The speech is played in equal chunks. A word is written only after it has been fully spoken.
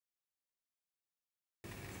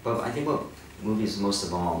But I think what movies most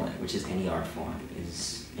of all, which is any art form,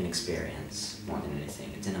 is an experience more than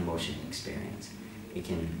anything. It's an emotional experience. It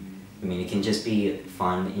can, I mean, it can just be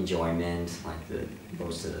fun enjoyment, like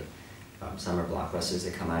most of the summer blockbusters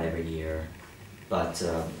that come out every year. But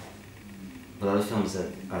other films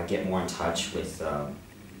that get more in touch with,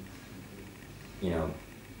 you know,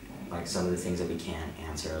 like some of the things that we can't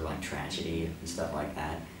answer, like tragedy and stuff like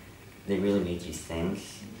that, they really make you think,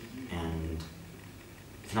 and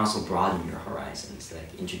can also broaden your horizons,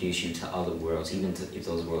 like introduce you to other worlds, even if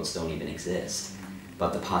those worlds don't even exist.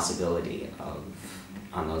 But the possibility of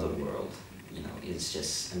another world, you know, is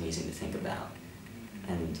just amazing to think about.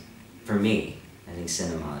 And for me, I think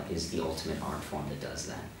cinema is the ultimate art form that does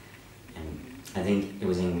that. And I think it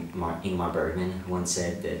was Ingmar Bergman who once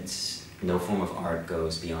said that no form of art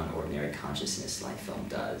goes beyond ordinary consciousness like film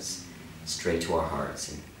does, straight to our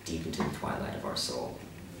hearts and deep into the twilight of our soul.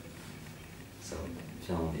 So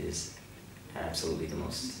film is absolutely the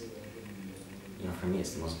most, you know, for me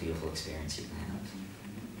it's the most beautiful experience you can have.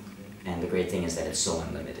 And the great thing is that it's so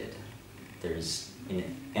unlimited. There's an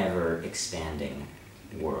ever-expanding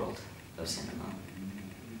world of cinema.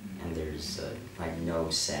 And there's like no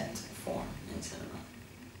set form in cinema.